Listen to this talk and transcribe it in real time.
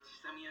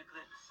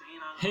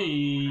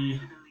Hey,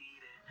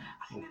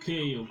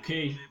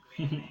 okay.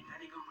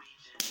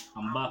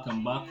 I'm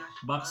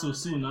back so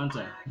soon, aren't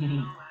I?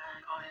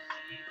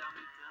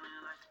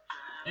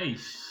 Hey,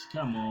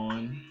 come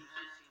on.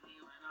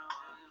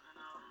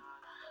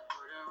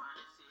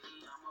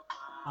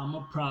 I'm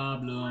a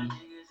problem.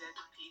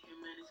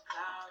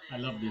 I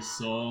love this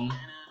song.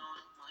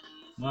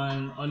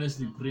 Man,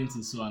 honestly, Prince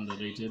is so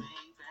underrated.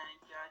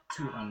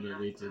 Too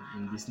underrated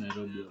in this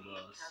Nairobi of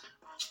ours.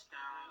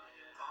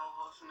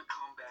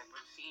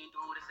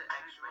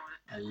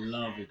 I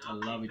love it.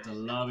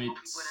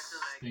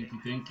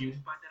 Thank you.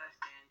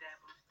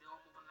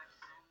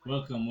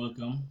 Welcome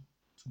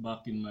to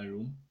Back in My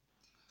Room,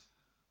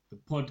 the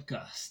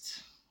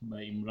podcast by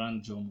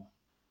Imran Jomo,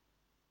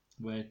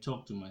 where I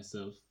talk to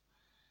myself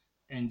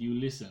and you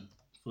listen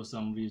for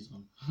some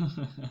reason.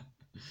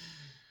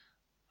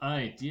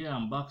 Alright, yeah,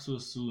 I'm back so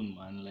soon,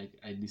 man. Like,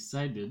 I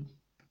decided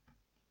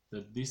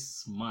that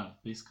this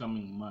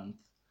coming month,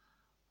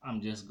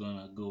 I'm just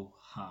gonna go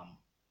ham.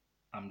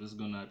 I'm just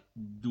gonna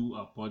do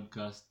a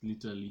podcast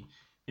literally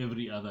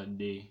every other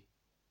day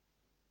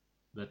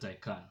that I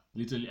can.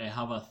 Literally, I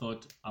have a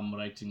thought, I'm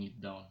writing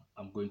it down.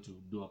 I'm going to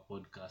do a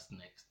podcast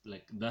next.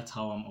 Like, that's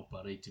how I'm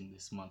operating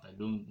this month. I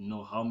don't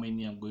know how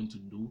many I'm going to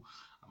do.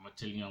 I'm not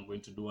telling you I'm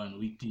going to do one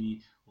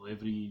weekly or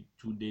every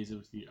 2 days.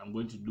 I'm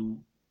going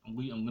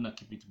to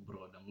keep it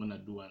broad. I'm going to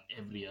do one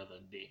every other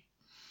day.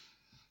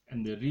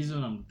 And the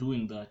reason I'm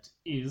doing that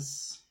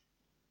is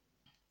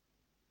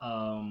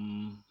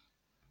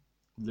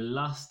the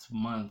last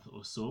month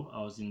or so,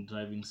 I was in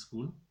driving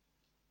school.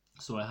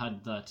 So I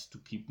had that to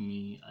keep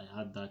me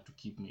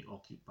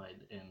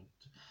occupied. And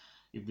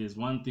if there's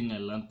one thing I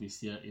learned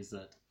this year is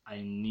that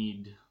I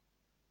need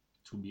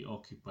to be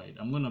occupied.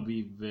 I'm gonna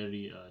be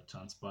very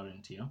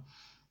transparent here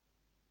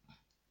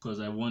because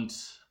I want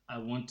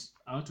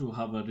to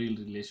have a real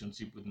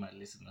relationship with my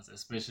listeners,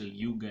 especially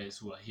you guys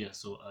who are here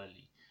so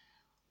early.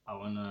 I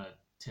wanna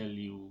tell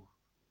you,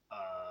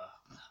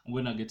 I'm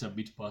gonna get a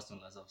bit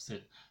personal, as I've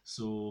said.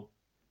 So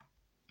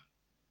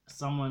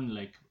someone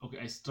like, okay,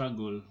 I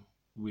struggle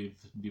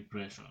with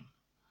depression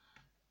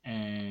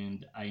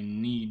and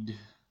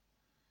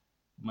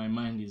my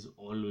mind is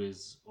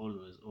always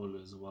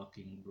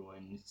working, bro.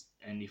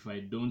 And if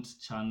I don't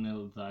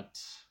channel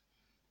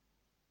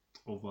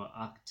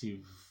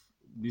overactive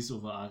this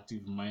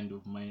overactive mind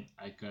of mine,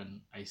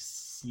 I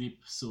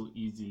slip so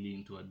easily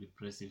into a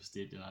depressive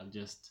state, and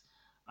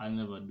I'll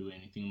never do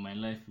anything. My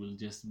life will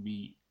just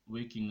be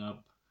waking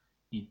up,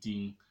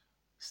 eating,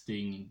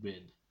 staying in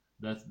bed.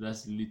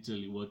 That's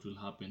literally what will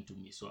happen to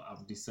me. So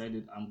I've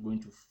decided I'm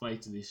going to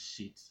fight this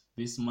shit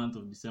this month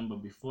of December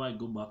before I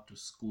go back to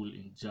school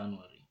in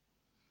January.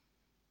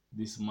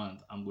 This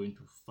month I'm going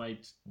to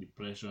fight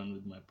depression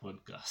with my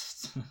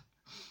podcast.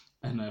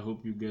 And I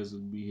hope you guys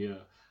will be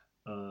here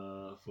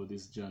for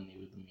this journey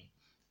with me.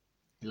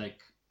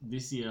 Like,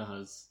 this year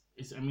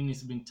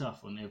it's been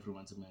tough on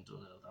everyone's mental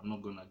health. I'm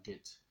not gonna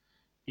get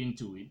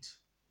into it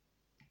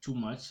too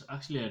much.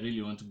 Actually, I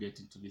really want to get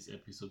into this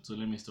episode, so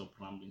let me stop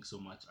rambling so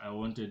much. I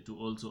wanted to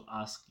also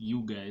ask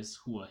you guys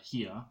who are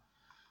here,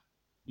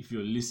 if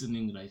you're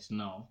listening right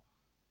now,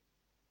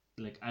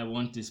 like, I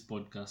want this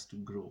podcast to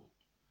grow.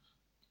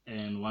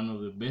 And one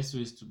of the best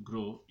ways to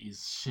grow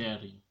is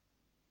sharing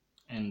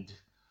and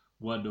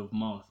word of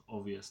mouth,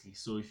 obviously.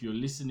 So if you're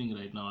listening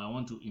right now, I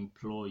want to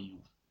implore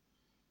you.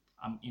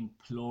 I'm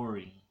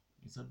imploring.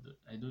 Is that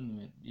I don't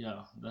even,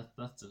 yeah,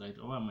 that's right.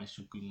 Or am I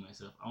shooking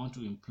myself? I want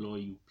to implore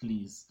you,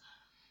 please.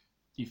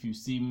 If you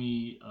see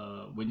me,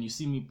 when you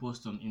see me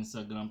post on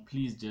Instagram,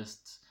 please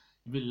just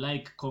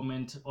like,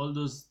 comment, all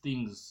those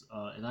things.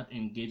 That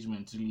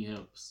engagement really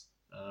helps.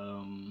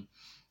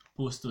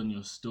 Post on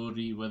your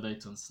story, whether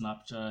it's on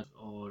Snapchat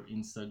or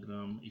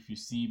Instagram. If you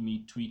see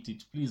me tweet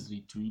it, please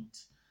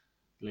retweet.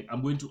 Like,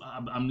 I'm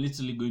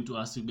literally going to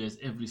ask you guys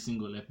every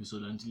single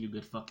episode until you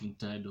get fucking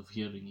tired of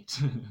hearing it.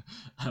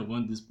 I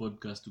want this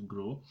podcast to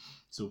grow.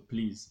 So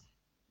please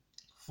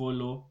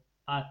follow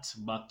at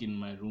Back in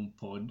My Room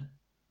Pod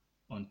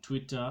on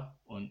Twitter,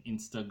 on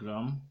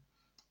Instagram.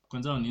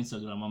 Because on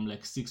Instagram, I'm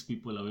like 6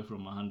 people away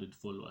from 100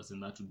 followers,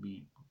 and that would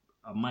be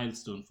a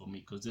milestone for me,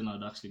 because then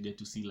I'd actually get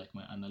to see like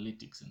my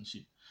analytics and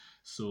shit.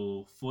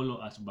 So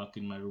follow at Back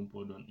in My Room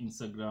Pod on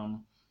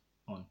Instagram,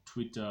 on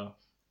Twitter,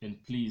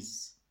 and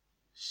please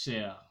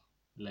share.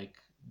 Like,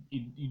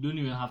 you don't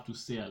even have to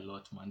say a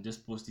lot, man.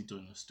 Just post it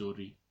on your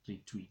story,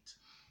 retweet.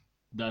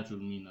 That will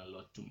mean a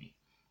lot to me.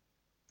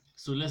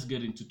 So let's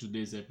get into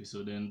today's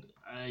episode. And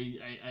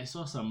I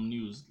saw some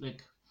news,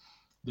 like,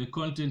 the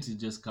content is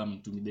just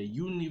coming to me. The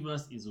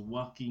universe is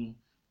working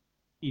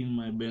in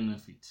my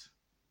benefit.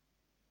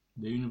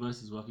 The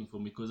universe is working for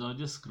me, because I was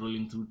just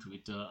scrolling through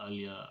Twitter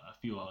earlier, a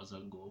few hours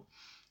ago,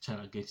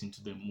 trying to get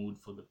into the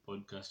mood for the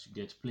podcast, to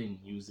get playing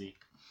music,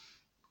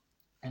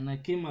 and I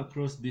came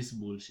across this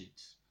bullshit.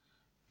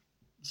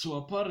 So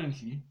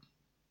apparently,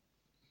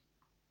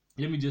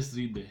 let me just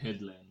read the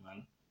headline,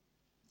 man.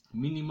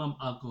 Minimum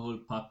alcohol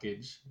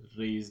package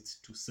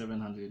raised to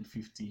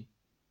 750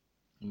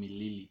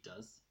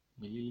 milliliters.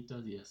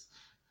 Milliliters, yes.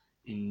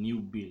 in new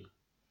bill.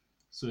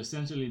 So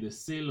essentially, the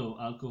sale of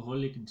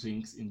alcoholic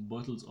drinks in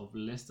bottles of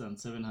less than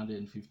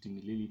 750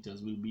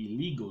 milliliters will be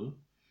illegal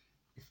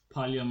if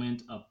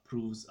Parliament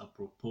approves a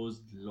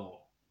proposed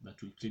law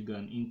that will trigger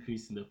an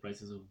increase in the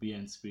prices of beer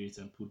and spirits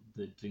and put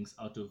the drinks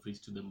out of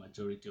reach to the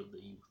majority of the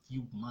youth.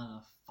 You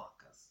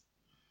motherfuckers.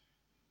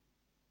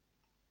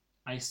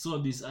 I saw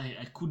this,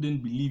 I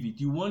couldn't believe it.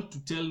 You want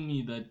to tell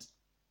me that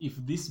if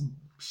this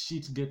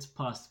shit gets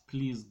passed,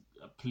 please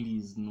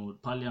no,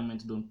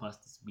 Parliament don't pass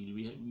this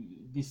bill.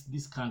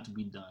 This can't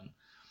be done.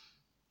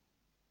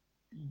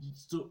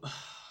 So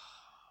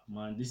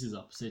man, this is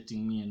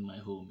upsetting me and my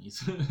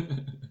homies.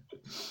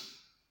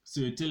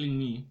 So you're telling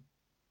me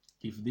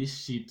if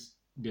this shit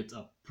gets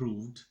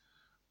approved,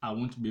 I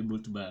won't be able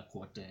to buy a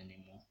quarter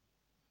anymore.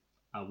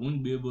 I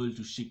won't be able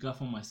to shika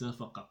for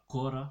myself a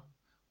kakora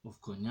of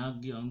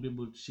konyagi. I won't be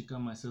able to shika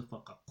myself a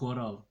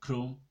kakora of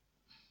chrome.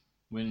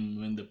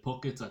 When the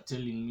pockets are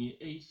telling me,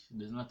 hey,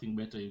 there's nothing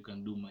better you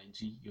can do, my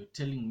G. You're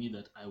telling me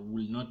that I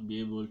will not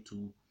be able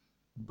to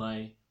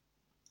buy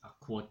a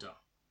quarter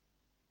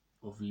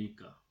of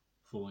liquor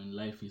for when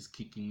life is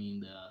kicking me in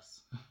the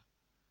ass.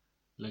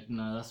 Like,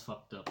 nah, that's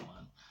fucked up,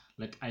 man.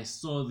 Like, I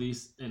saw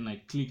this and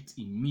I clicked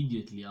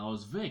immediately. I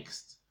was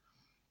vexed.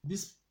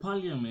 This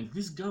parliament,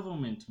 this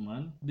government,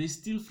 man, they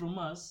steal from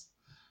us,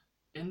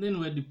 and then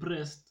we're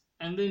depressed,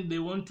 and then they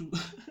want to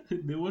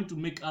they want to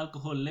make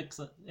alcohol they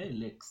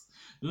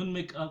don't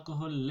make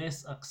alcohol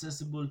less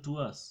accessible to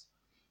us.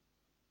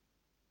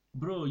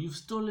 Bro, you've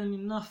stolen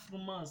enough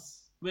from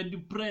us. We're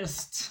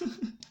depressed.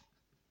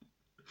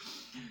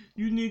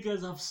 You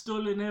niggas have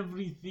stolen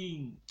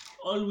everything.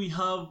 All we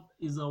have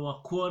is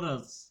our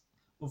quarters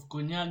of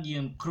konyagi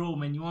and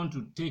chrome, and you want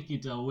to take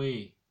it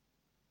away.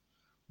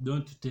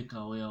 Don't take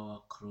away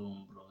our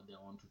chrome, bro. They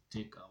want to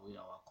take away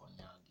our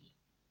konyagi.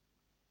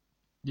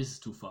 This is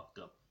too fucked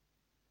up.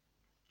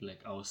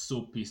 Like, I was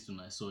so pissed when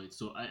I saw it.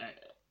 So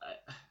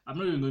I'm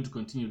not even going to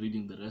continue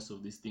reading the rest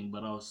of this thing,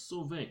 but I was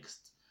so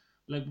vexed.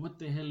 Like, what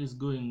the hell is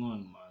going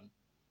on, man?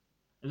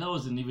 And that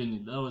wasn't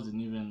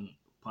even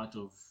part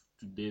of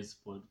today's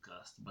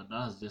podcast, but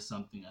that's just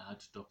something I had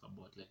to talk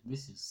about. Like,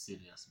 this is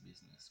serious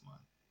business, man.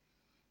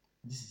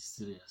 This is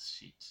serious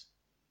shit.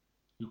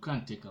 You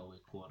can't take away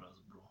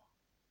quarters, bro.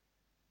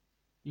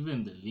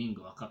 Even the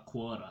lingo,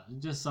 akakwara, it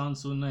just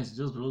sounds so nice. It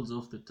just rolls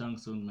off the tongue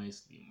so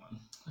nicely, man.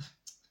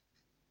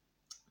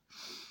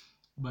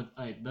 But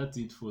that's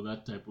it for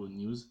that type of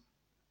news.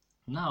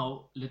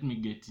 Now, let me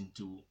get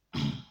into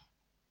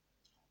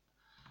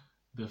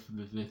the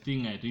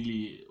thing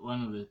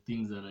one of the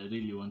things that I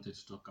really wanted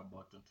to talk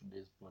about on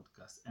today's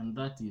podcast, and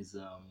that is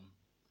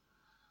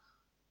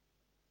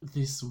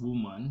this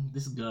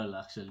girl,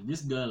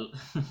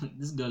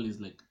 this girl is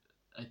like,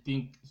 I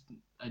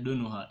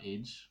don't know her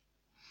age,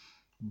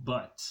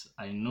 but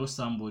I know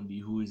somebody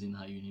who is in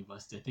her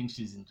university. I think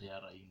she's in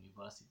Riara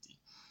University,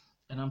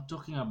 and I'm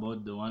talking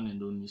about the one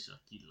and only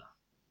Shakila.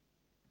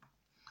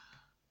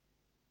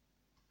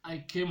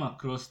 I came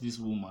across this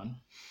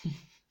woman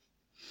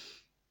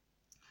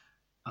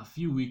a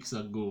few weeks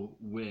ago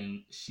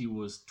when she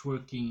was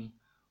twerking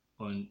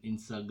on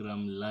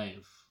Instagram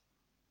Live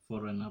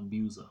for an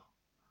abuser,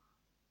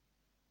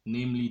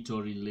 namely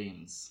Tory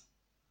Lanez.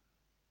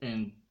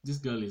 And this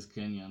girl is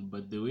Kenyan,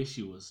 but the way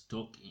she was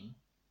talking,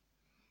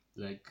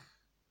 like,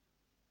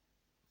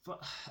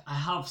 I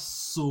have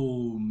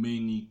so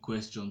many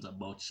questions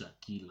about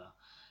Shakila.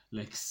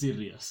 Like,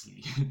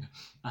 seriously.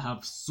 I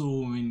have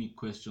so many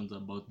questions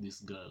about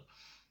this girl.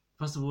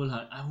 First of all,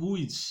 who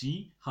is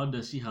she? How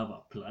does she have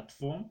a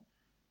platform?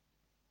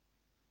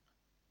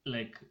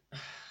 Like,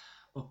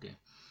 okay,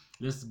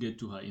 let's get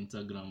to her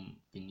Instagram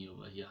thingy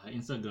over here. Her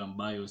Instagram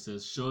bio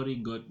says, "Shorty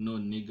got no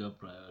nigger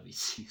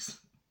priorities."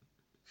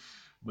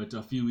 But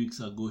a few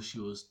weeks ago, she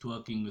was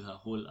twerking with her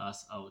whole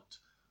ass out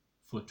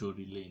for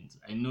Tory Lanez.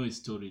 I know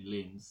it's Tory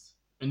Lanez.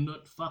 And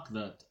not, fuck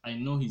that. I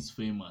know he's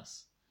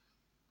famous.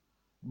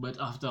 But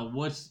after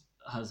what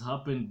has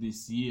happened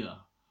this year,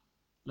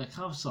 like,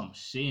 have some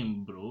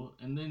shame, bro.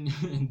 And then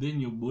and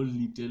then you're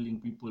boldly telling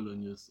people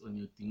on your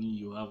thingy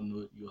you have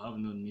no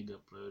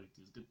nigger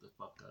priorities. Get the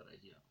fuck out of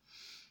here.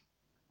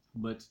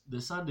 But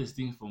the saddest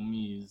thing for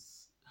me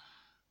is,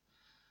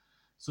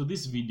 so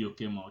this video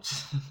came out.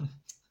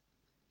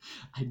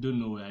 I don't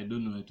know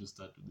where to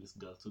start with this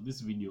girl. So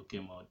this video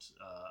came out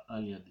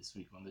earlier this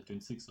week on the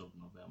 26th of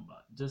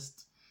November.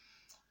 Just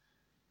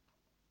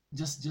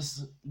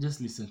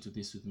listen to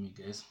this with me,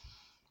 guys.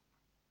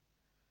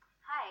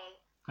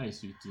 Hi,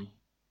 sweetie.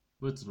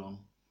 What's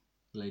wrong?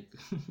 Like,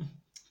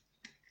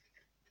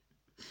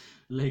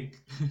 like,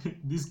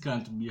 this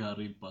can't be her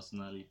real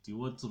personality.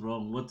 What's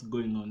wrong? What's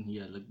going on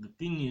here? Like, the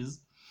thing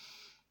is,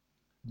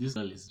 this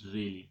girl is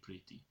really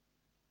pretty.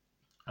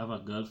 I have a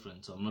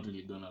girlfriend, so I'm not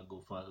really gonna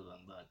go further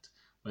than that.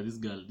 But this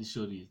girl, this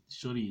shorty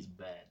is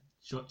bad.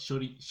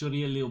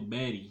 Shorty a little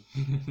Betty.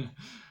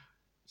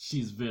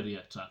 She's very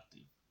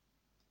attractive.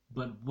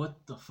 But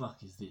what the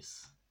fuck is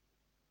this?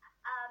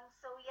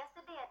 So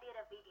yesterday I did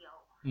a video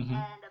Mm-hmm.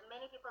 And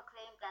many people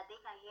claim that they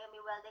can hear me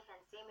well, they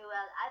can see me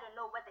well. I don't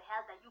know what the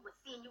hell that you were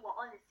seeing. You were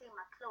only seeing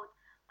my clothes.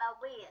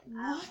 But wait,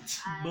 What?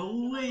 I But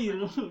even wait,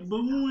 forgot to introduce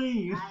but myself.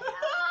 wait.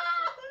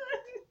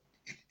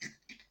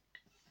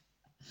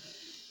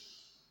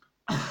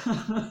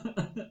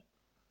 I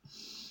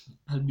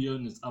I'll be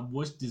honest, I've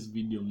watched this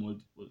video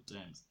multiple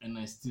times and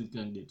I still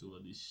can't get over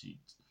this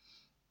shit.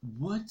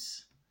 What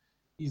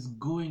is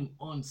going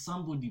on?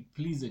 Somebody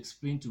please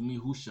explain to me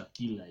who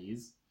Shakila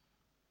is.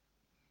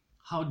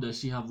 How does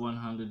she have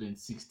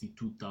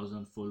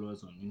 162,000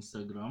 followers on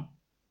Instagram?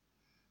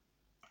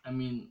 I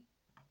mean,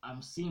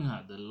 I'm seeing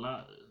her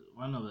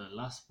one of the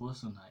last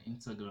posts on her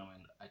Instagram,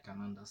 and I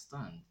can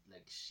understand.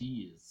 Like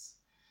she is,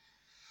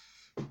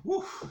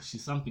 whew,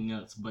 she's something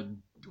else. But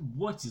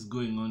what is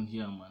going on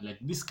here, man? Like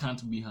this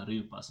can't be her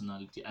real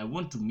personality. I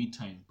want to meet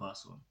her in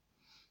person.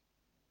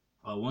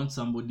 I want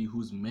somebody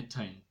who's met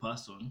her in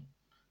person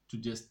to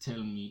just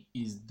tell me,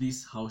 is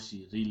this how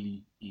she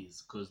really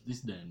is? Because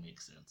this doesn't make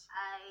sense.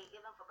 I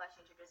even forgot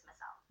to introduce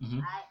myself. Mm-hmm.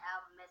 I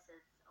am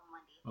Mrs.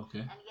 Omondi.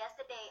 Okay. And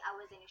yesterday I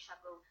was in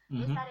Ishago. Mm-hmm.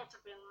 They started to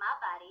bring my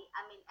body,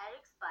 I mean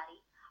Eric's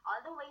body,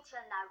 all the way till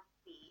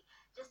Nairobi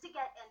just to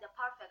get in the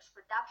perfect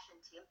production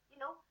team,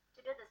 to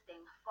do this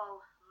thing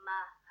for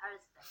my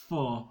husband.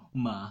 For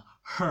my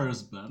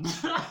husband.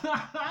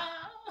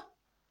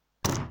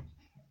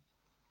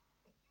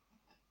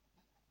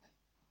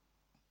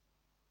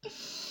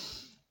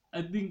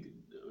 I think,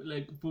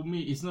 like, for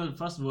me, it's not,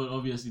 first of all,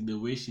 obviously, the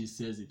way she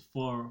says it,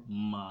 for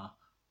my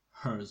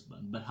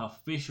husband, but her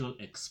facial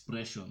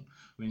expression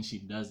when she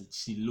does it,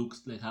 she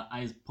looks like her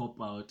eyes pop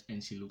out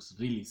and she looks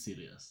really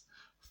serious.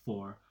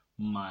 For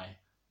my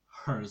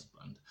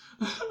husband.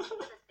 This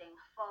thing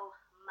for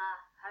my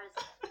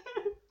husband.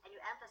 And you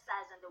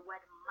emphasize on the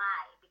word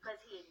my because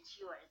he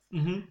endures.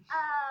 Mm-hmm.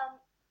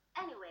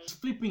 Anyway,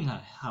 flipping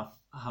her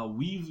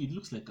weave. It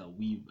looks like a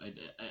weave.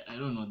 I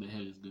don't know what the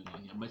hell is going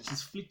on here, but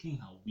she's flicking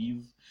her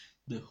weave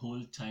the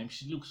whole time.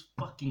 She looks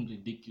fucking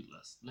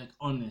ridiculous. Like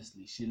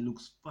honestly, she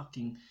looks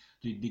fucking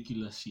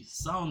ridiculous. She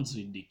sounds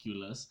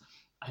ridiculous.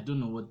 I don't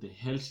know what the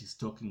hell she's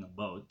talking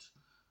about,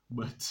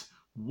 but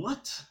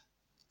what?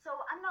 So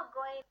I'm not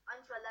going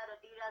onto a lot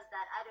of details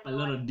that I don't A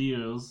know. lot of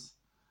deals.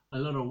 A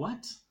lot of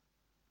what?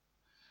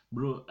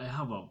 Bro,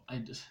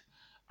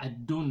 I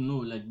don't know.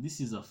 Like this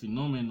is a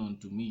phenomenon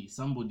to me.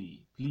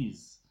 Somebody,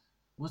 please.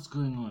 What's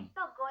going on?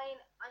 Not going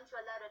onto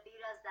a lot of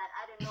details that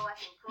I don't know. I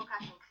can cook, I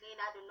can clean,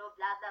 I don't know,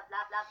 blah blah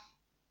blah blah.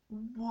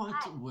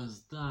 What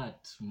was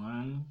that,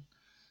 man?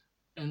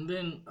 And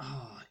then,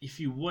 if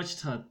you watched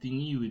her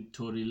thingy with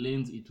Tory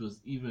Lanez, it was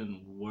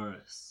even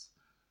worse.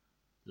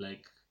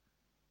 Like,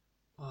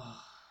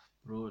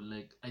 bro,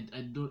 like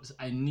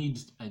I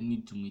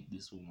need to meet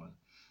this woman,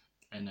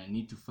 and I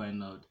need to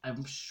find out.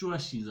 I'm sure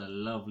she's a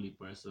lovely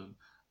person.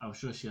 I'm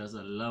sure she has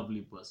a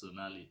lovely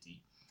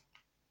personality.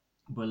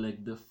 But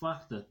like the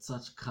fact that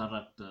such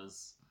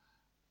characters,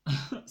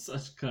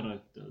 such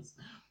characters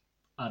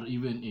are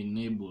even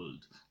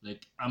enabled.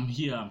 Like I'm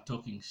here, I'm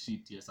talking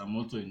shit. Yes, I'm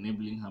also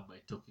enabling her by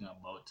talking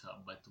about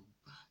her. But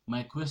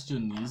my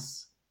question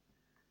is,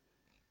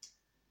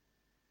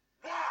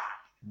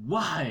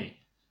 why?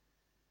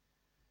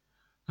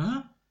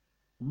 Huh?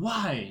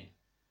 Why?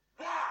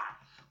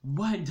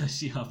 Why does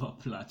she have a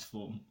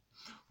platform?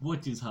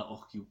 What is her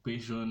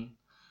occupation?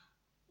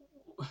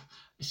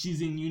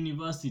 She's in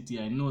university,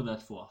 I know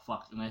that for a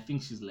fact, and I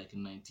think she's like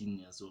 19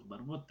 years old.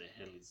 But what the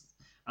hell is?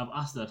 I've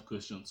asked that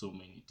question so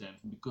many times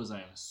because I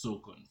am so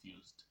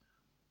confused.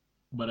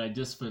 But I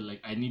just felt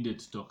like I needed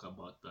to talk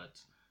about that.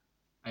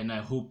 And I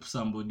hope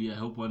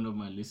one of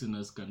my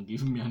listeners can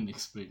give me an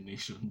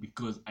explanation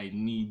because I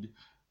need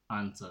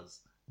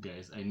answers,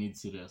 guys. I need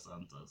serious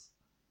answers.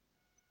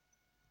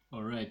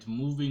 All right,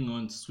 moving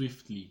on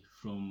swiftly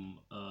from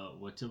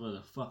whatever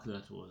the fuck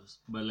that was.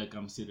 But like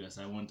I'm serious,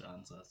 I want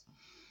answers.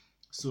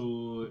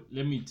 So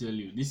let me tell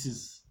you, this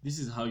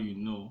is how you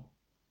know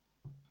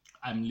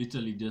I'm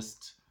literally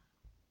just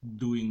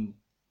doing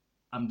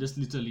I'm just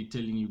literally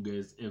telling you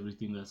guys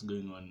everything that's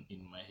going on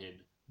in my head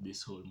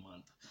this whole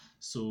month.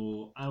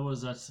 So I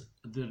was at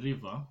the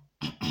river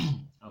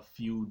a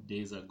few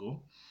days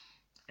ago,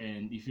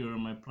 and if you're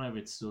on my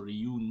private story,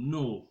 you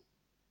know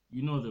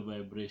the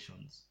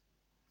vibrations.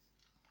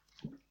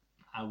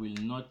 I will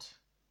not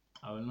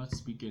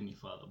speak any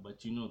further,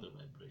 but you know the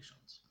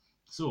vibrations.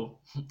 So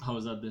I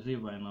was at the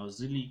river and I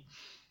was really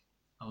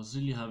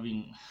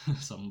having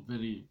some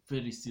very,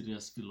 very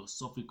serious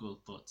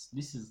philosophical thoughts.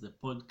 This is the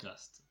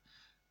podcast.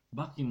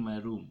 Back in my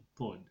room,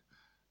 pod.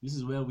 This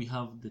is where we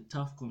have the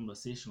tough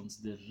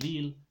conversations, the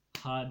real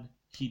hard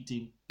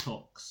hitting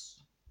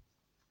talks.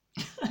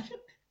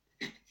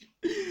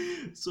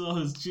 So I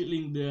was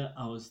chilling there.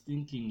 I was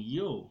thinking,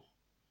 yo,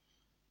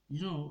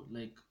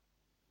 like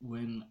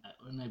when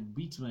I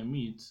beat my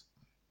meat,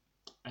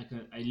 I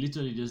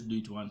literally just do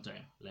it one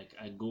time. Like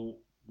I go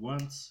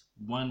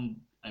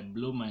I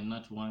blow my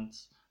nut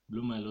once,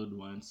 blow my load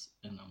once,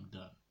 and I'm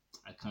done.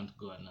 I can't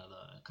go another.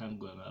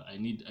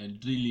 I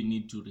really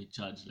need to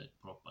recharge like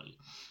properly.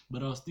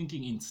 But I was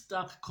thinking in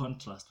stark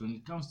contrast when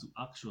it comes to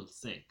actual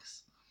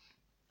sex,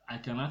 I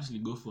can actually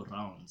go for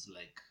rounds.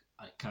 Like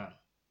I can,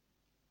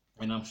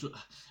 and I'm sure.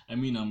 I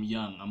mean, I'm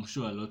young. I'm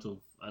sure a lot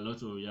of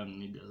young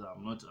niggas.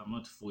 I'm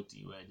not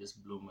 40 where I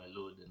just blow my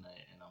load and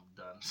I'm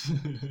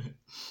done.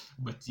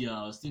 But yeah,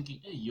 I was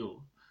thinking, hey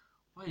yo,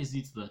 why is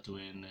it that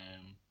when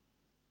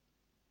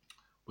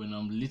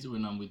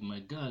I'm with my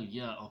girl,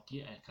 yeah,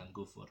 okay, I can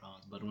go for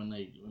rounds, but when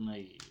I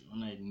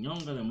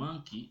nyonga the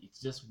monkey, it's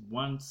just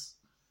one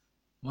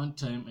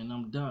time and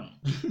I'm done.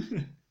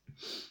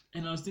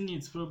 And I was thinking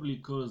it's probably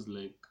because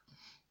like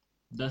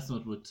that's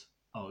not what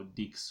our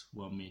dicks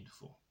were made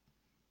for.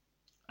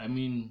 I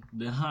mean,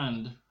 the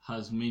hand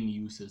has many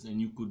uses,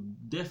 and you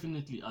could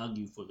definitely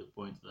argue for the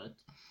point that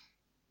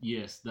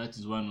yes, that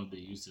is one of the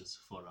uses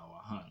for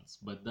our hands,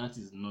 but that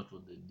is not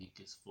what the dick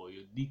is for.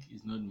 Your dick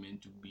is not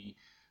meant to be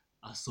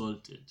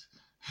assaulted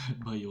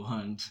by your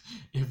hand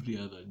every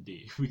other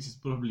day, which is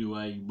probably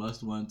why you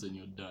bust once and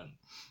you're done.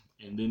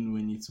 And then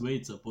when it's where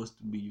it's supposed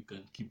to be, you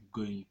can keep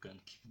going, you can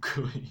keep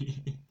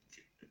going.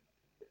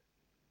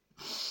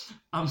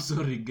 I'm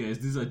sorry, guys.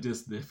 These are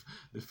just the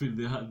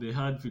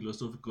hard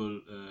philosophical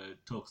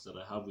talks that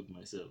I have with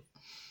myself.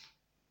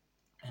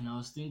 And I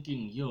was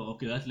thinking, yo,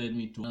 okay, that led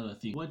me to another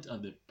thing. What are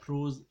the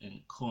pros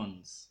and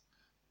cons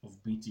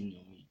of beating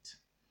your meat?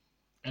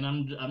 And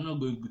I'm not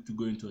going to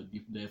go into a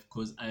deep dive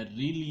because I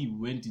really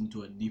went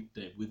into a deep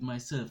dive with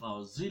myself. I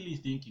was really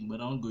thinking,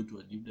 but I won't go into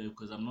a deep dive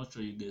because I'm not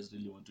sure you guys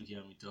really want to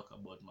hear me talk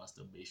about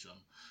masturbation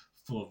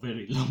for a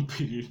very long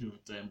period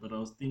of time. But I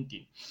was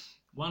thinking,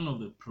 one of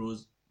the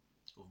pros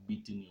of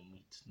beating your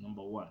meat,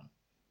 number one,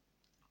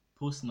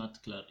 post nut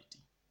clarity.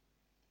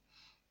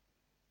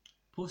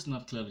 Post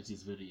nut clarity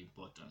is very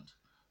important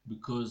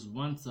because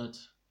once that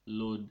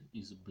load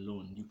is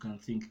blown, you can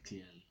think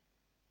clearly.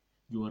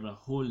 You are a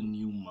whole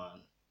new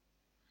man.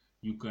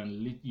 You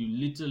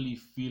literally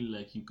feel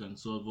like you can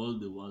solve all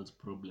the world's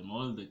problem.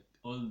 All the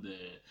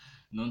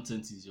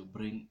nonsense is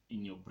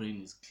in your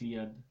brain is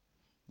cleared.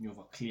 You have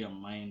a clear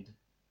mind,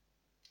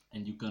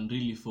 and you can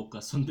really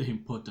focus on the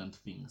important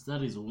things.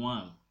 That is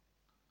one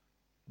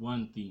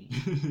thing.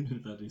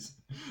 That is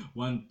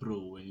one pro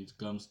when it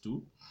comes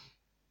to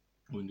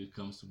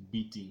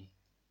beating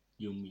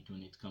your meat,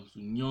 when it comes to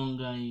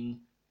nyongaing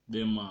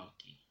the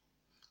monkey.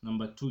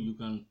 Number two, you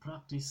can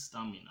practice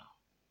stamina.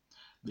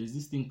 There's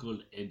this thing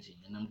called edging,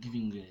 and I'm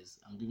giving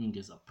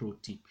guys a pro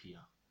tip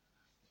here.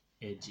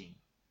 Edging.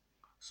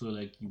 So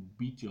like you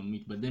beat your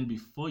meat, but then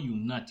before you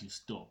nut, you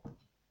stop.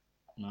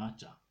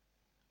 Nacha.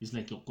 It's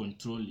like you're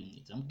controlling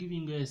it. I'm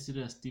giving you guys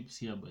serious tips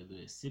here, by the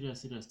way.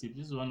 Serious tips.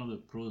 This is one of the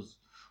pros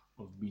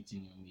of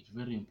beating your meat.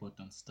 Very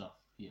important stuff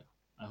here.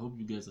 I hope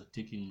you guys are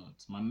taking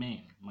notes. My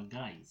man, my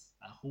guys,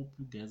 I hope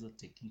you guys are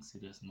taking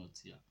serious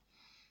notes here.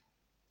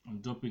 I'm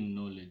dropping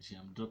knowledge here.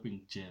 I'm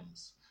dropping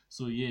gems.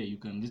 So yeah, you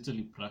can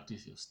literally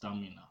practice your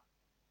stamina,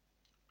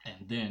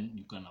 and then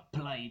you can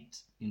apply it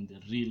in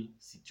the real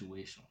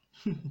situation.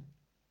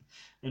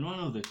 And one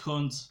of the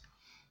cons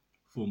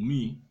for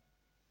me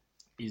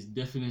is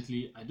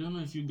definitely, I don't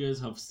know if you guys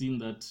have seen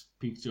that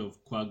picture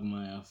of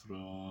Quagmire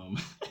from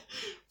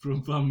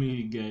from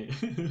Family Guy.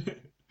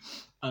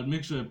 I'll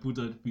make sure I put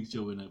that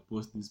picture when I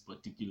post this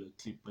particular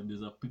clip. But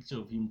there's a picture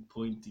of him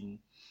pointing.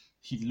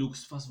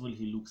 First of all,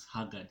 he looks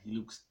haggard. He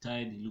looks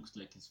tired. He looks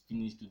like he's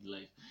finished with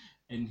life.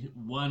 And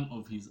one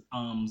of his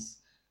arms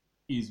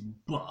is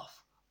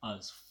buff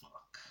as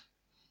fuck.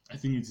 I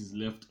think it's his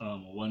left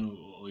arm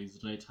or his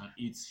right hand.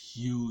 It's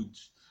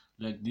huge.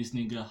 Like this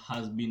nigga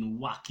has been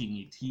whacking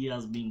it. He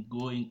has been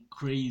going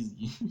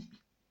crazy.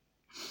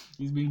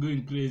 He's been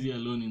going crazy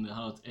alone in the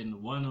house,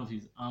 and one of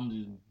his arms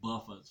is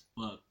buff as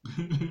fuck.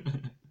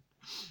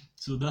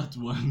 So that's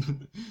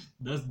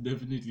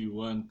definitely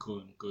one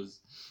con.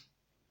 Because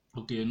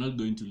okay, you're not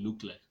going to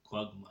look like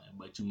Quagmire,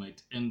 but you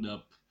might end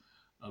up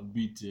a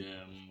bit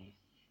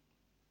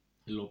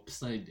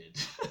lopsided,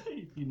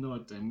 if you know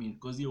what I mean,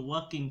 because you're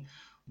working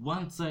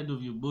one side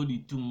of your body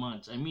too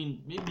much. I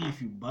mean, maybe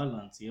if you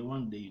balance, yeah,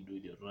 one day you do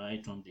your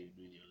right, one day you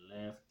do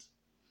your left.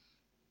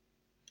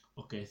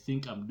 Okay, I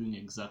think I'm doing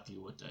exactly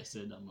what I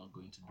said I'm not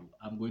going to do.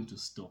 I'm going to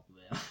stop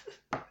there.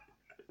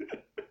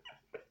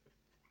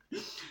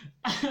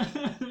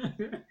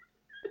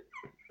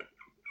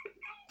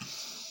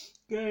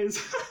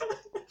 Guys,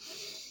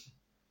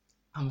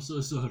 I'm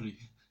so sorry.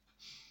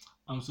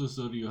 I'm so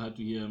sorry you had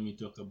to hear me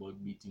talk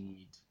about beating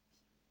meat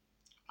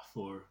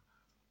for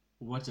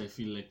what I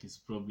feel like is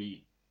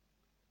probably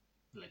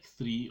like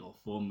 3 or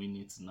 4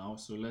 minutes now.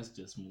 So let's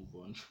just move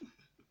on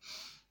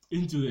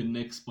into the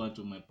next part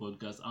of my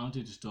podcast. I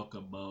wanted to talk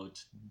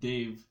about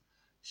Dave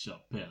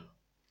Chappelle,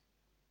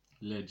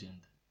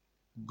 legend,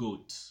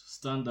 goat,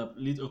 stand up.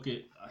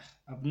 Okay,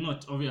 I've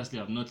not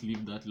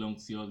lived that long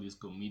to see all these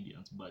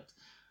comedians, but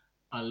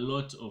a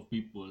lot of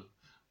people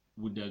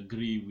would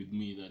agree with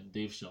me that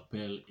Dave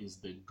Chappelle is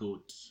the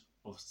goat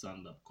of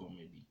stand up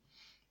comedy.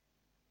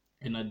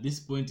 And at this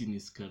point in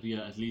his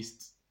career, at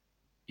least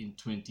in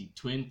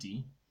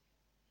 2020,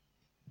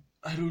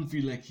 I don't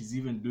feel like he's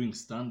even doing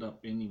stand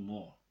up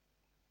anymore.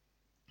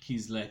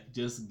 He's like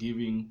just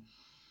giving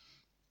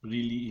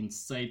really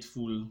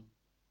insightful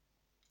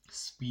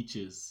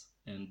speeches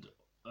and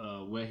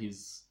where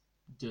he's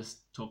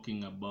just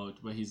talking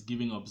about, where he's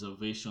giving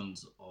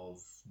observations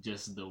of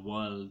just the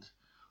world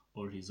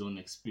or his own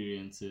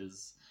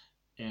experiences.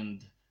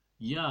 And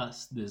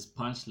yes, there's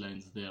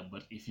punchlines there,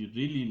 but if you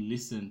really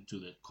listen to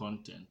the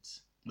content,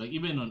 like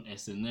even on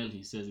SNL,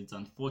 he says it's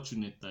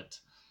unfortunate that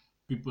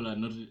people are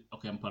not,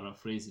 okay, I'm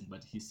paraphrasing,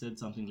 but he said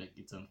something like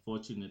it's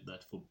unfortunate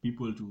that for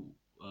people to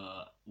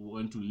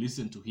want to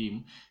listen to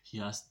him, he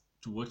has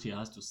to what he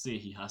has to say,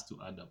 he has to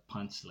add a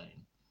punchline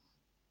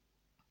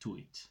to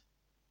it.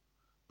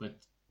 But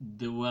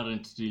there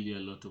weren't really a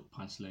lot of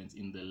punchlines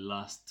in the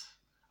last,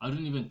 I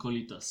don't even call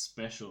it a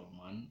special,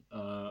 man.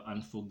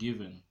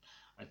 Unforgiven,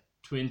 a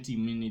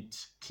 20-minute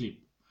clip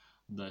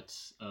that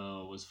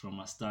was from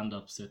a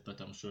stand-up set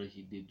that I'm sure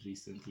he did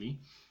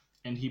recently.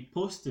 And he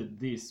posted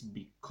this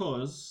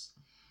because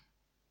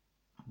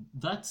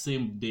that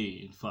same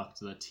day, in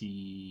fact, that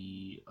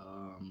he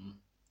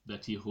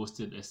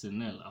hosted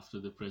SNL after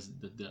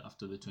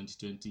after the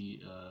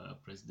 2020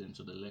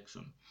 presidential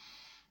election,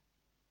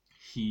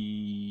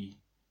 he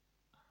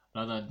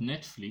rather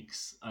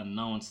Netflix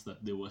announced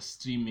that they were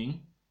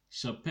streaming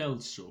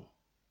Chappelle's Show,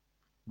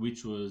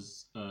 which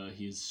was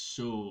his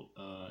show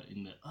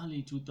in the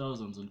early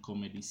 2000s on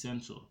Comedy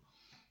Central.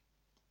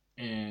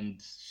 And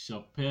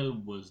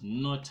Chappelle was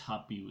not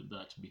happy with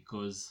that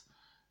because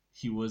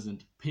he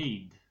wasn't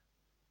paid,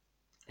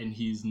 and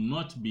he's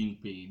not being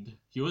paid.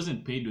 He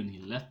wasn't paid when he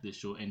left the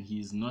show, and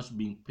he's not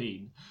being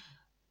paid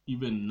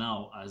even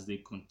now as they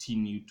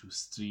continue to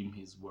stream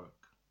his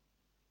work,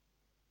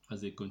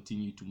 as they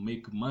continue to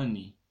make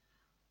money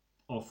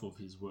off of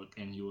his work.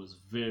 And he was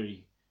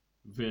very,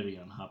 very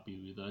unhappy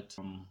with that.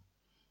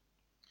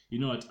 You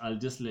know what? I'll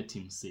just let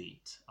him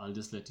say it. I'll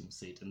just let him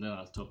say it, and then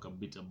I'll talk a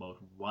bit about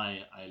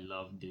why I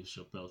love Dave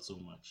Chappelle so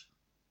much.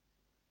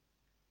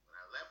 When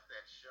I left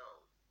that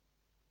show,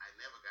 I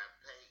never got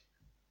paid.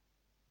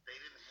 They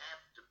didn't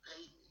have to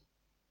pay me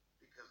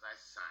because I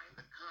signed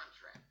the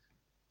contract.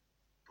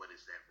 But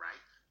is that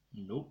right?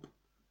 Nope.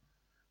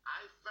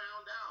 I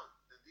found out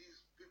that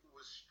these people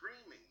were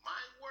streaming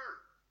my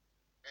work,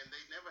 and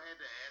they never had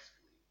to ask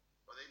me,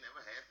 or they never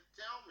had to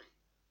tell me.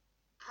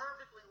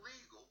 Perfectly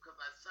legal because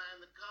I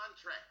signed the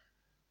contract.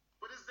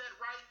 But is that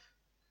right?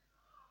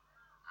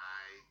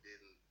 I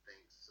didn't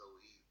think so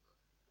either.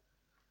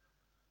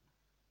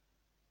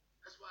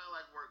 That's why I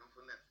like working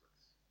for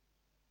Netflix.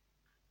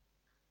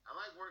 I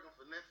like working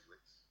for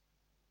Netflix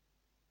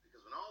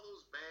because when all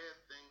those bad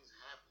things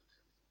happened to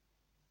me,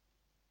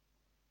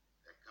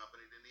 that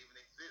company didn't even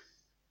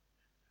exist.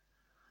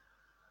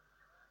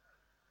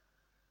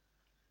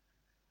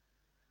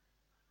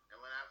 And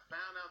when I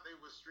found out they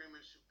were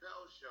streaming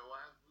Chappelle's Show,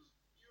 I was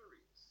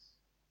furious.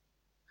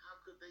 How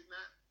could they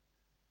not?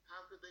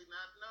 How could they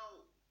not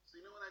know?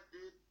 So you know what I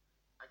did?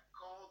 I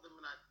called them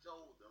and I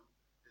told them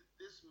that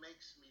this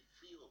makes me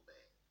feel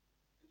bad.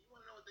 And you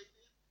want to know what they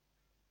did?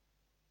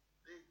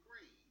 They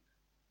agreed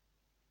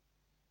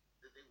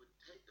that they would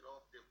take it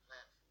off their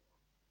platform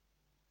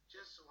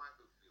just so I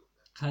could feel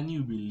better. Can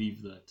you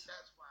believe that?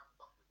 That's why I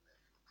fuck with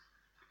Netflix.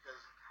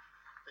 Because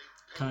they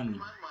Can pay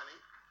you? my money,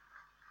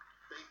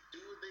 they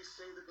do what they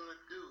say they're going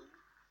to do,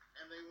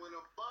 and they went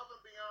above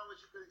and beyond what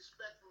you could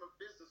expect from a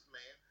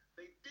businessman.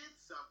 They did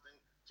something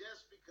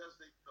just because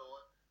they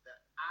thought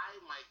that I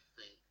might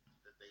think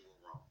that they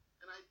were wrong.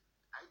 And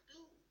I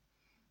do.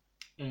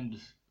 And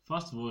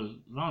first of all,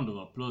 round of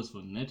applause for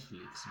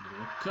Netflix,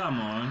 bro. Come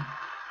on.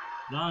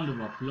 Round of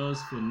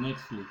applause for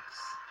Netflix.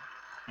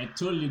 I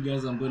told you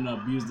guys I'm going to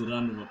abuse the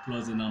round of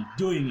applause, and I'm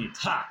doing it.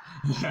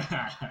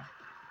 Ha!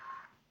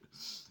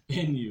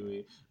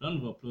 Anyway,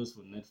 round of applause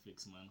for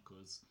Netflix, man,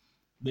 because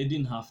they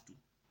didn't have to.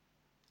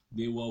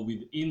 They were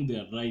within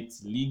their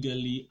rights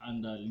legally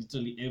under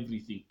literally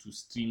everything to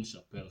stream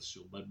Chappelle's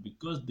Show. But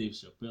because Dave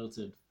Chappelle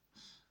said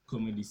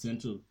Comedy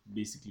Central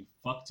basically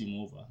fucked him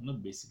over,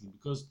 not basically,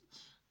 because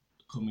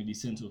Comedy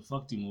Central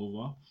fucked him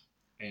over,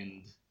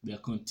 and they're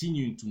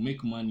continuing to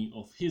make money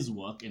off his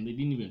work, and they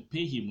didn't even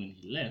pay him when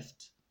he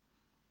left.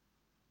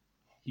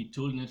 He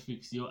told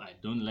Netflix, yo, I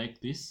don't like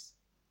this.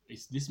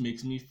 This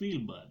makes me feel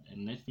bad.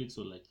 And Netflix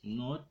were like, you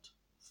know what?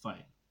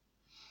 Fine.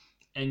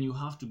 And you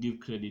have to give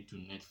credit to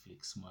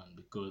Netflix, man,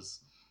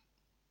 because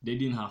they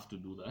didn't have to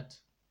do that.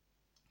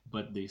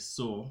 But they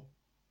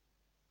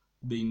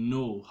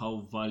know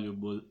how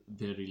valuable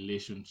their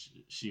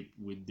relationship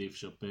with Dave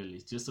Chappelle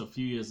is. Just a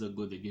few years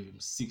ago, they gave him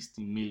 $60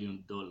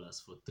 million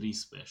for 3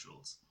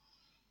 specials.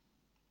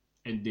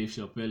 And Dave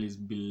Chappelle is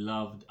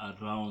beloved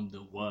around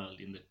the world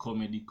in the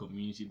comedy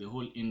community. The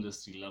whole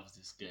industry loves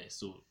this guy.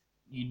 So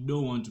you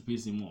don't want to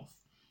piss him off.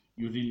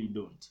 You really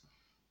don't.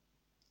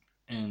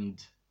 And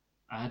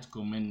I had to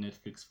commend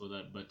Netflix for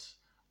that. But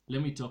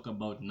let me talk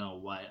about now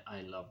why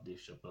I love Dave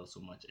Chappelle so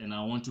much. And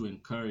I want to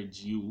encourage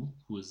you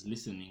who is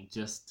listening,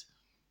 just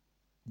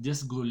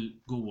go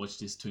watch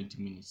this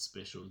 20-minute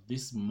special.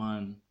 This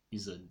man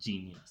is a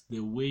genius.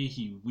 The way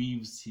he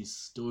weaves his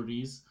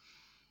stories,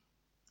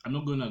 I'm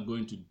not gonna go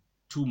into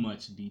too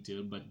much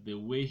detail, but the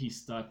way he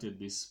started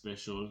this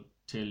special,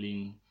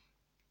 telling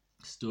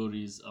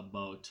stories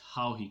about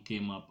how he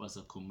came up as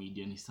a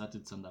comedian. He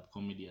started stand-up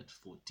comedy at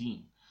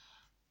 14,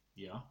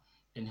 yeah,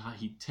 and how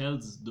he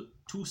tells the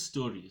two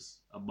stories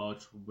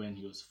about when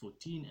he was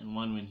 14 and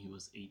one when he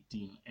was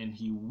 18, and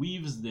he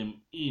weaves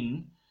them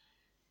in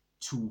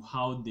to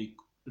how they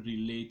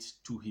relate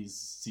to his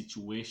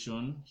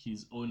situation,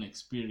 his own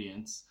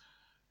experience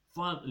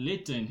far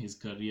later in his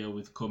career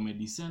with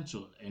Comedy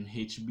Central and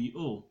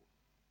HBO.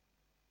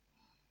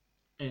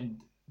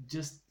 And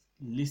just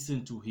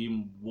listen to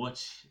him,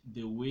 watch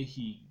the way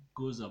he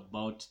goes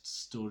about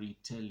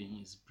storytelling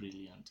is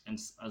brilliant. And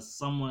as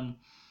someone,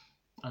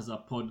 as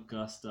a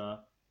podcaster,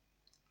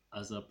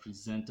 as a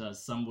presenter,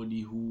 as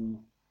somebody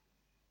who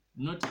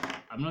not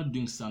I'm not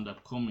doing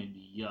stand-up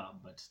comedy, yeah,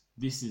 but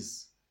this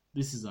is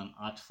an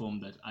art form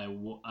that I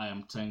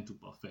am trying to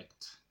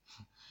perfect.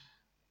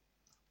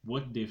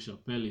 What Dave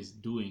Chappelle is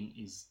doing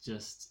is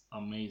just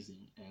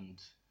amazing, and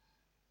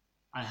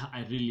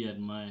I really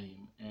admire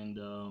him.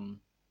 And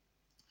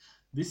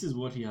this is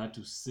what he had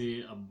to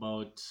say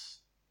about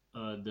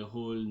the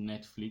whole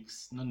not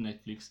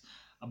Netflix,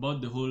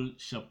 about the whole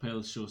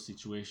Chappelle show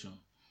situation,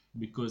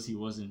 because he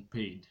wasn't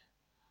paid.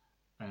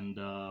 And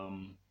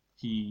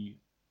he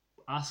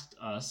asked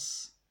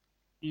us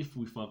if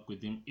we fuck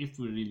with him, if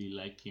we really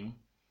like him,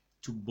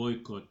 to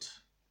boycott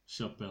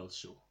Chappelle's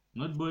show.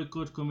 Not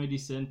boycott Comedy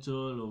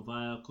Central or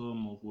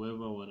Viacom or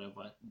whoever,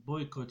 whatever.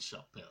 Boycott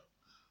Chappelle.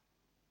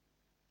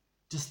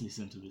 Just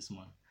listen to this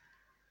man.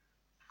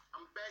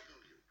 I'm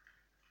begging you,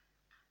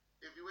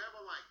 if you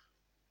ever like me,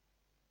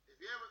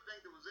 if you ever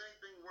think there was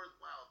anything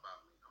worthwhile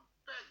about me, I'm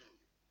begging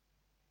you,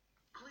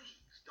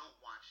 please don't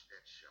watch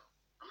that show.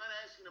 I'm not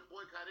asking you to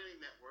boycott any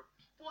network.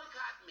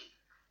 Boycott me.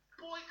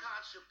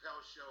 Boycott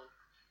Chappelle's show.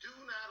 Do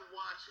not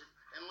watch it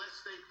unless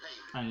they pay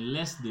me.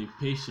 Unless they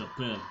pay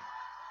Chappelle.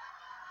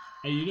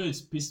 And you know it's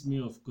pissed me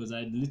off because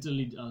I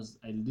literally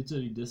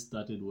just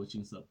started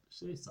watching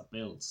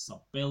Chappelle's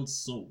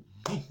show.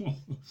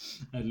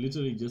 I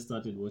literally just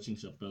started watching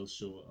Chappelle's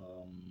show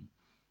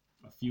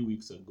a few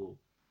weeks ago.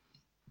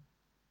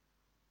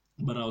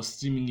 But I was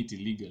streaming it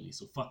illegally,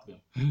 so fuck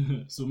them.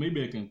 So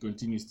maybe I can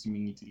continue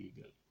streaming it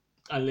illegally.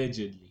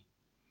 Allegedly.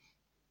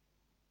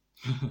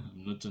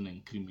 I'm not trying to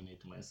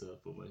incriminate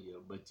myself over here,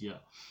 but yeah.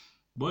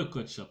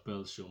 Boycott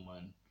Chappelle's show,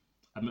 man.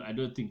 I mean, I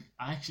don't think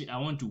I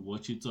want to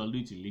watch it, so I'll do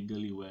it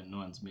illegally where no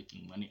one's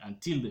making money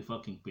until they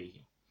fucking pay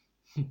him.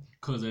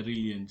 Because I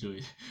really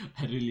enjoyed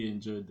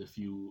the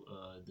few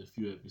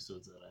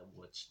episodes that I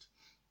watched.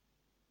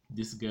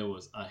 This guy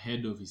was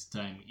ahead of his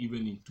time,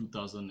 even in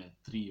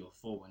 2003 or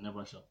 4, whenever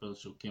Chappelle's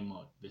show came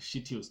out. The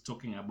shit he was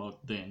talking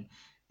about then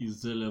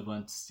is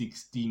relevant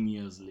 16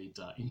 years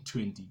later in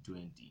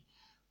 2020.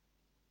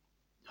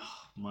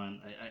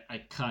 Man, I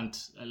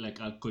can't, like,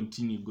 I'll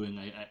continue going.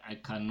 I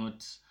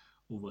cannot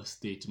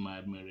overstate my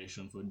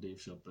admiration for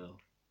Dave Chappelle.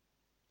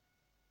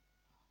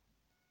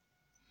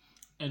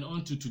 And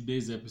on to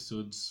today's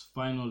episode's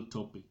final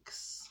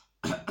topics.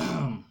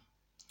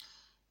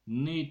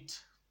 Nate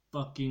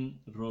fucking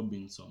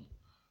Robinson.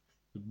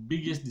 The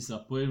biggest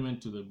disappointment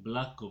to the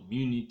black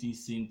community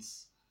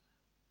since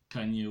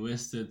Kanye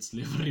West said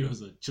slavery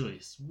was a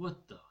choice.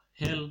 What the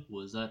hell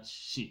was that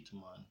shit,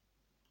 man?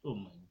 Oh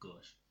my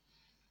gosh.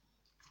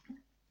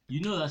 You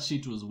know that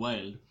shit was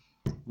wild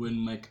when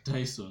Mike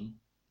Tyson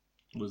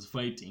was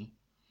fighting,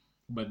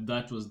 but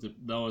that was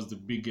the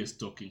biggest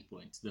talking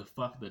point. The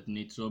fact that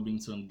Nate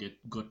Robinson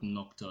got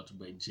knocked out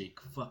by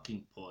Jake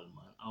fucking Paul,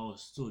 man. I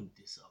was so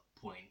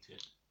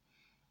disappointed.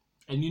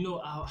 And you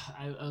know,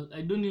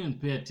 I don't even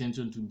pay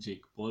attention to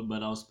Jake Paul,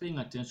 but I was paying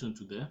attention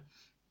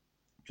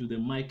to the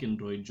Mike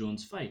and Roy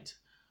Jones fight.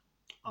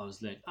 I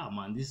was like,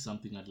 man, this is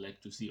something I'd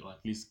like to see, or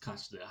at least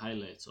catch the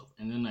highlights of.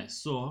 And then I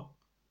saw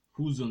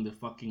who's on the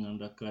fucking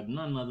undercard,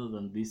 none other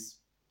than this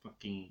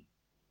fucking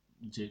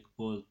Jake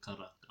Paul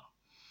character.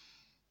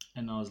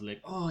 And I was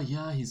like, oh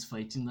yeah, he's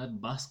fighting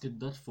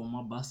that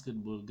former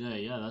basketball guy.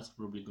 Yeah, that's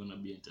probably gonna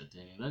be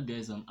entertaining. That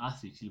guy's an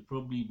athlete. He'll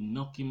probably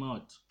knock him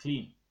out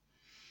clean.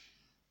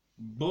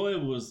 Boy,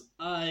 was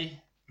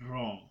I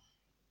wrong.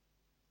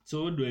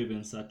 So what do I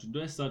even start to?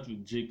 Do I start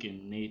with Jake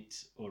and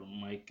Nate or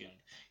Mike? And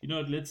you know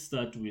what? Let's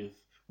start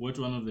with what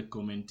one of the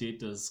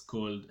commentators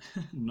called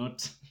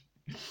not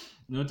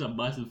a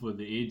battle for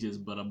the ages,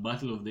 but a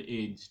battle of the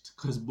aged,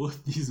 because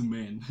both these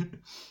men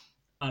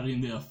are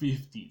in their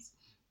 50s.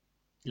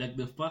 Like,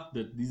 the fact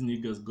that these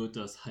niggas got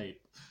us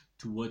hype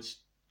to watch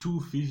two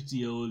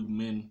 50-year-old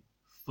men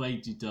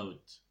fight it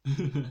out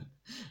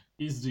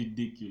is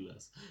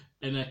ridiculous.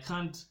 And I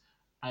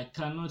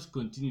cannot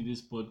continue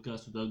this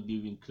podcast without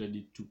giving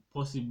credit to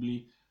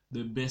possibly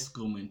the best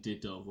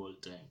commentator of all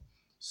time.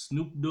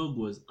 Snoop Dogg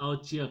was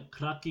out here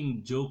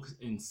cracking jokes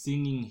and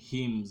singing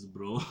hymns,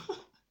 bro.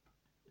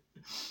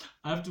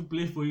 I have to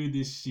play for you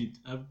this shit.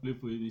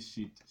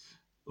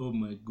 Oh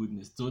my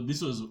goodness. So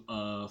this was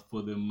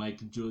for the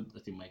Mike Jones,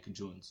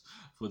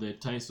 for the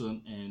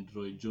Tyson and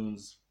Roy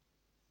Jones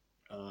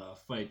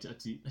fight.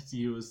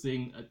 He was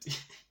saying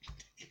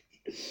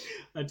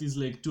at his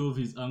like two of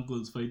his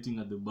uncles fighting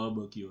at the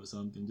barbecue or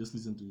something. Just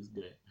listen to this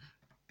guy.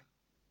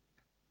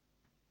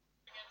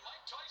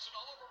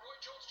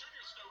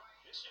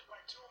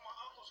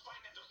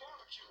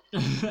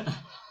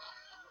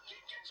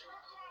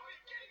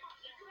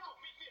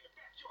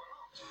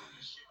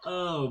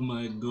 Oh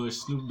my gosh,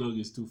 Snoop Dogg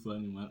is too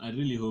funny, man. I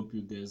really hope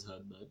you guys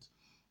heard that.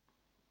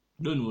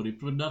 Don't worry,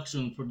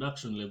 production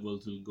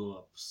levels will go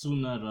up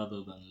sooner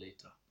rather than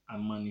later.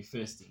 I'm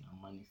manifesting.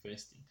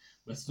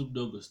 But Snoop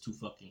Dogg was too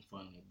fucking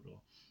funny,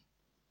 bro.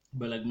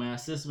 But like my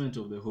assessment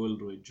of the whole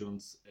Roy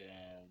Jones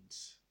and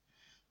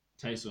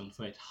Tyson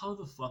fight, how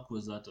the fuck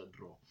was that a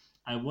draw?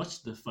 I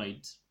watched the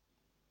fight,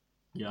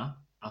 yeah,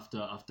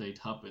 after it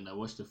happened. I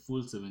watched the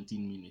full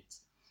 17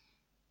 minutes.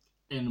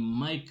 And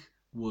Mike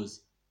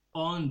was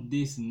on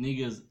this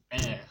nigga's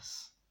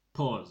ass.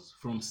 Pause.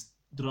 From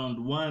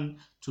round 1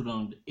 to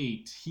round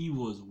 8, he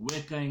was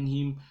wrecking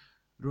him.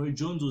 Roy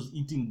Jones was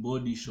eating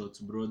body shots,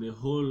 bro. The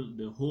whole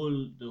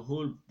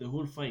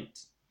fight,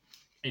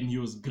 and he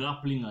was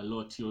grappling a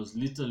lot. He was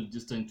literally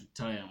just trying to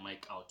tire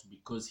Mike out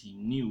because he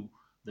knew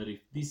that if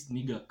this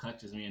nigga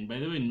catches me, and by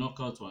the way,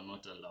 knockouts were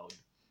not allowed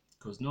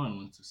because no one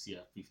wants to see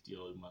a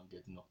 50-year-old man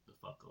get knocked the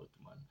fuck out,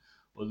 man.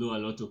 Although a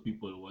lot of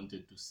people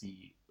wanted to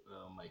see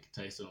Mike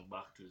Tyson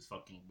back to his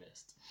fucking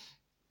best.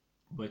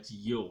 But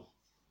yo,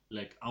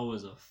 like I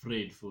was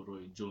afraid for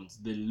Roy Jones.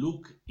 The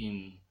look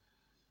in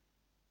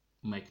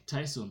Mike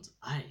Tyson's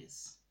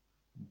eyes,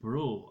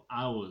 bro,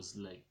 I was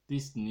like,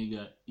 this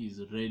nigga is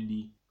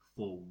ready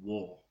for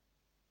war.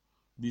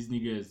 This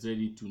nigga is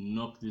ready to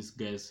knock this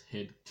guy's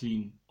head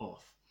clean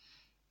off.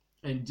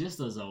 And just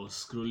as I was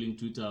scrolling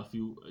Twitter a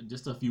few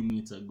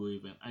minutes ago,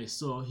 even I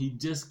saw he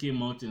just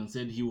came out and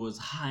said he was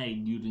high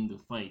during the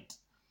fight.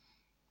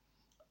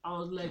 I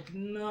was like,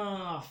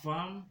 nah,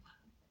 fam.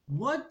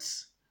 What?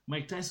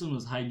 Mike Tyson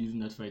was high during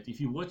that fight.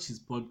 If you watch his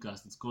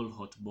podcast, it's called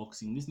Hot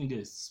Boxing. This nigga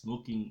is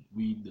smoking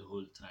weed the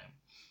whole time.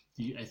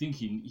 I think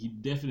he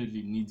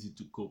definitely needs it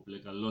to cope,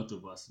 like a lot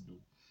of us do.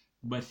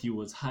 But he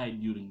was high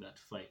during that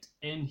fight,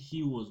 and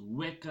he was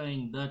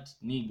wrecking that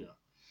nigga.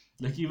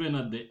 Like even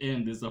at the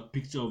end, there's a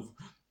picture of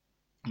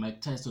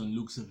Mike Tyson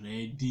looks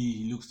ready.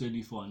 He looks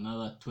ready for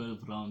another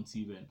 12 rounds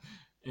even.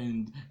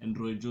 And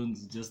Roy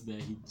Jones is just there.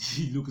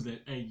 He looks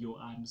like, hey yo,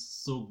 I'm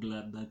so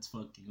glad that's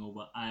fucking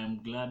over. I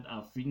am glad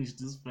I finished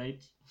this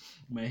fight.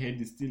 My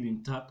head is still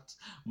intact.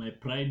 My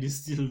pride is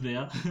still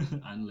there.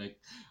 unlike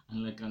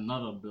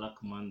another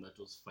black man that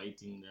was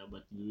fighting there,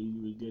 but we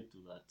will get to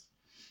that.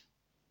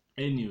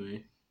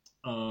 Anyway,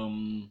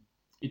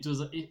 it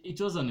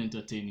was an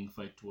entertaining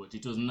fight to watch.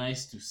 It was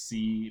nice to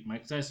see.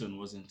 Mike Tyson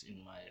wasn't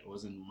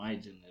my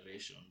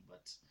generation,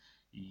 but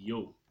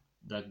yo,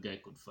 that guy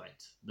could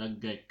fight. That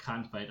guy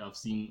can fight. I've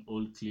seen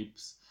old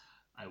clips.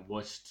 I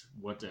watched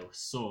what I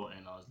saw,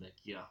 and I was like,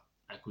 yeah,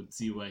 I could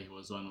see why he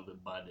was one of the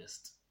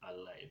baddest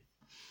alive.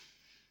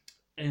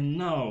 And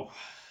now,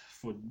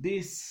 for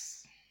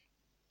this,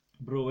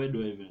 bro, where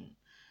do I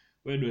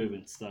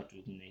even start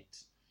with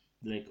Nate?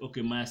 Like,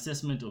 okay, my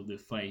assessment of the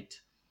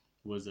fight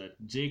was that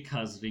Jake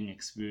has ring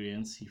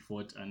experience. He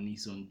fought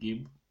Anison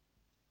Gibb,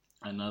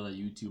 another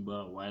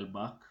YouTuber, a while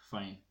back.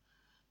 Fine.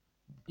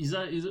 Is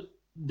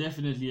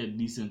definitely a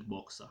decent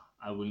boxer.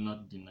 I will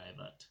not deny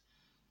that.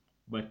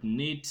 But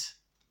Nate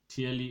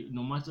clearly,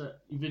 no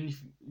matter, even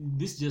if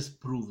this just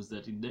proves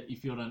that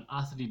if you're an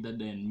athlete, that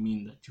doesn't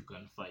mean that you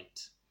can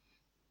fight.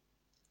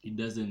 It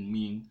doesn't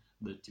mean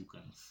that you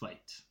can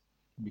fight.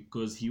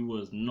 Because he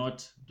was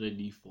not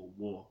ready for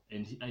war.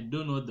 And I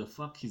don't know what the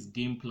fuck his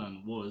game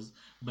plan was,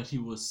 but he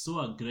was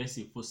so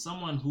aggressive. For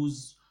someone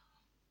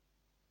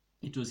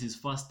it was his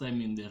first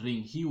time in the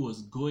ring, he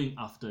was going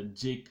after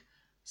Jake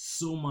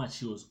so much.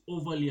 He was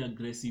overly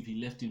aggressive. He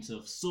left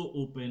himself so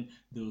open.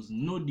 There was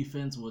no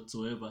defense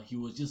whatsoever. He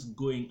was just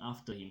going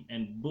after him.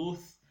 And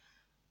both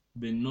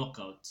the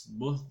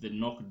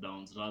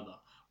knockdowns rather,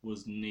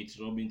 was Nate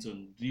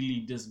Robinson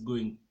really just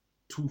going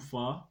too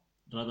far,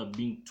 rather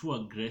being too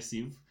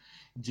aggressive.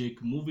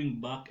 Jake moving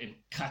back and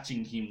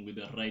catching him with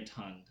a right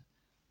hand,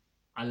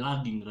 a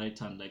lagging right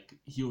hand. Like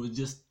he was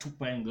just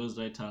tuping those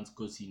right hands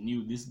because he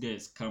knew this guy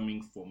is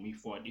coming for me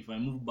forward. If I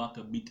move back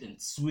a bit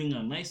and swing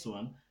a nice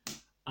one,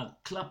 I'll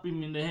clap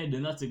him in the head.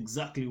 And that's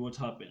exactly what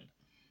happened.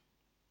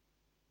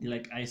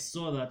 Like I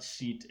saw that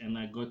shit and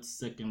I got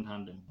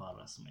second-hand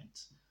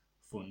embarrassment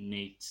for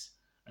Nate.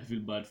 I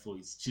feel bad for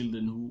his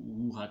children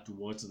who had to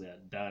watch their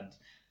dad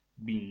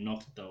being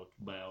knocked out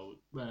by a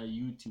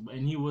YouTuber.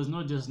 And he was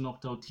not just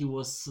knocked out, he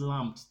was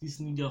slammed. This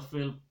nigga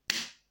fell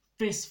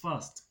face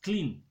first,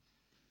 clean.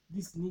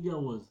 This nigga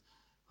was...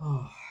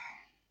 Oh.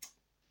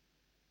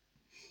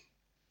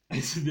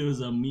 There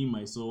was a meme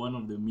I saw, one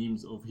of the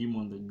memes of him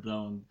on the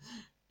ground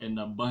and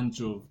a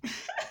bunch of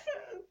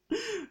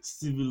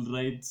civil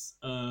rights.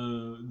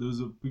 There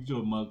was a picture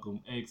of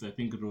Malcolm X, I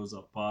think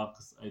Rosa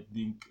Parks, I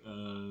think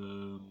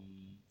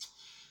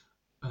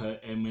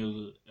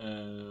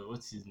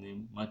what's his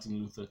name,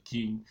 Martin Luther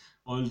King,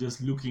 all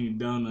just looking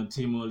down at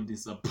him, all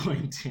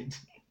disappointed.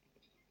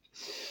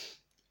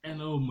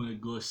 And oh my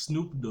gosh,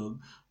 Snoop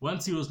Dogg,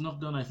 once he was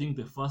knocked down, I think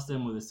the first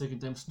time or the second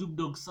time, Snoop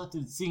Dogg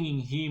started singing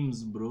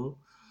hymns, bro.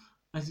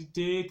 As he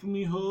take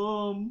me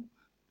home,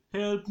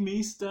 help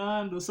me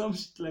stand, or some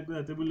shit like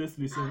that. Let's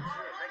listen. Make you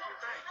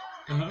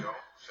think. There you go.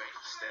 Fake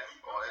step.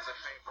 Oh, there's a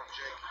fake from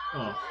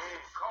Oh,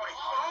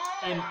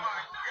 and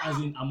as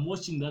in, I'm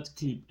watching that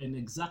clip, and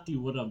exactly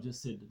what I've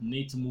just said.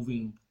 Nate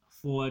moving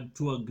forward,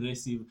 too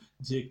aggressive.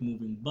 Jake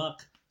moving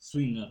back,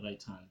 swing a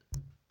right hand.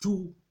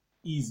 Too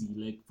easy.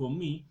 Like for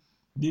me,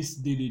 this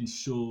didn't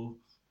show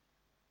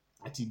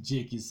that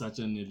Jake is such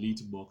an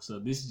elite boxer.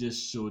 This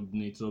just showed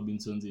Nate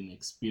Robinson's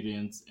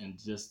inexperience and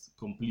just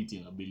complete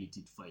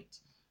inability to fight.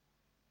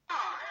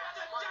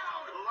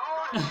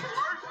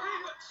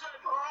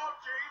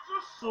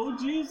 Oh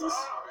Jesus!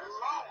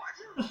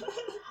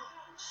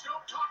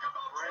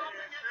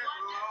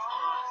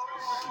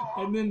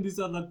 And then this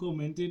other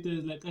commentator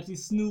is like, "Ati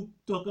Snoop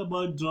talk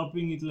about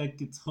dropping it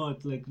like it's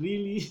hot." Like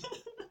really?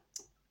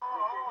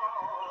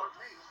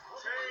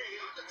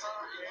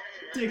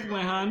 Take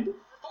my hand.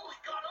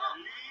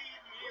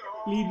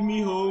 Lead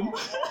me home.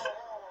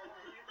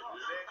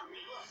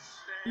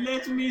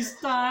 Let me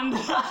stand.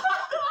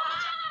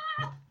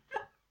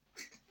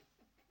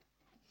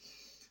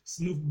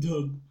 Snoop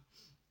Dogg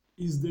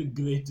is the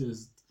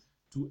greatest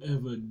to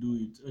ever do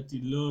it.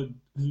 Ati Lord,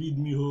 lead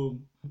me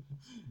home.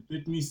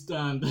 Let me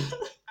stand.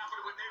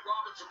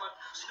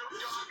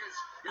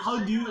 How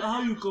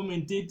you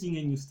commentating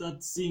and you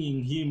start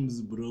singing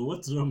hymns, bro?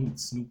 What's wrong with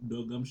Snoop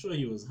Dogg? I'm sure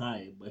he was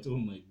high, but oh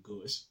my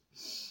gosh.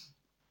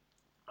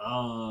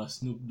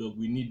 Snoop Dogg,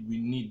 we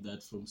need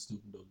that from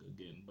Snoop Dogg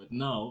again. But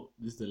now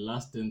this is the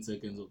last 10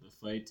 seconds of the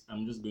fight.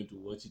 I'm just going to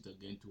watch it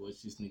again to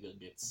watch this nigga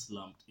get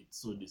slumped. It's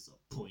so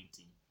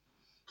disappointing.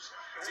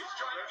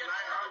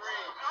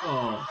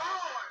 Oh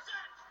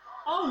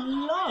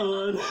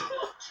Lord.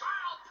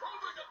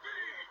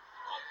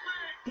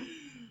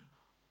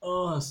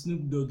 Oh,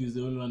 Snoop Dogg is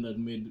the only one that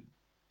made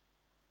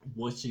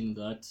watching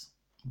that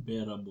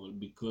bearable,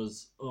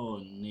 because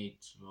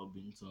Nate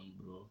Robinson,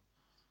 bro.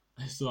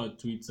 I saw a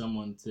tweet,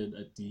 someone said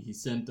that he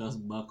sent us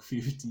back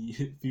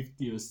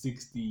 50 or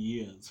 60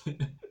 years.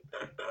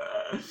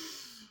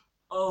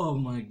 Oh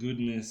my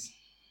goodness.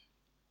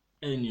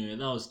 Anyway,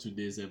 that was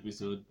today's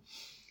episode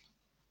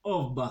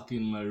of Back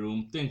in My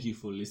Room. Thank you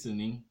for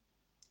listening.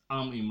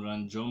 I'm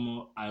Imran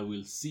Jomo. I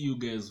will see you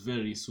guys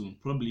very soon,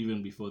 probably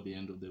even before the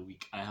end of the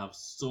week. I have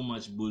so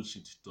much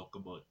bullshit to talk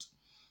about.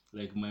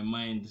 Like my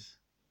mind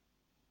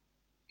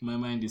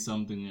is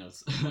something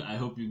else. I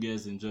hope you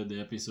guys enjoyed the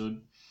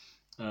episode.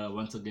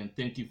 Once again,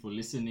 thank you for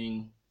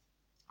listening.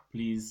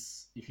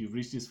 Please, if you've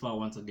reached this far,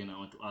 once again, I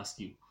want to ask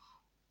you,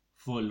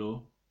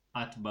 follow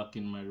at Back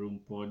in My Room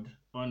Pod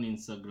on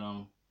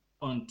Instagram,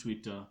 on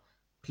Twitter.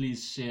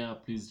 Please share,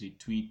 please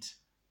retweet,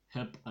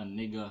 help a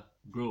nigga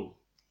grow.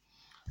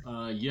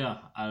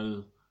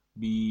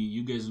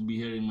 You guys will be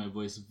hearing my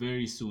voice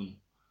very soon.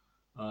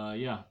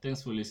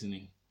 Thanks for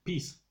listening.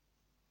 Peace.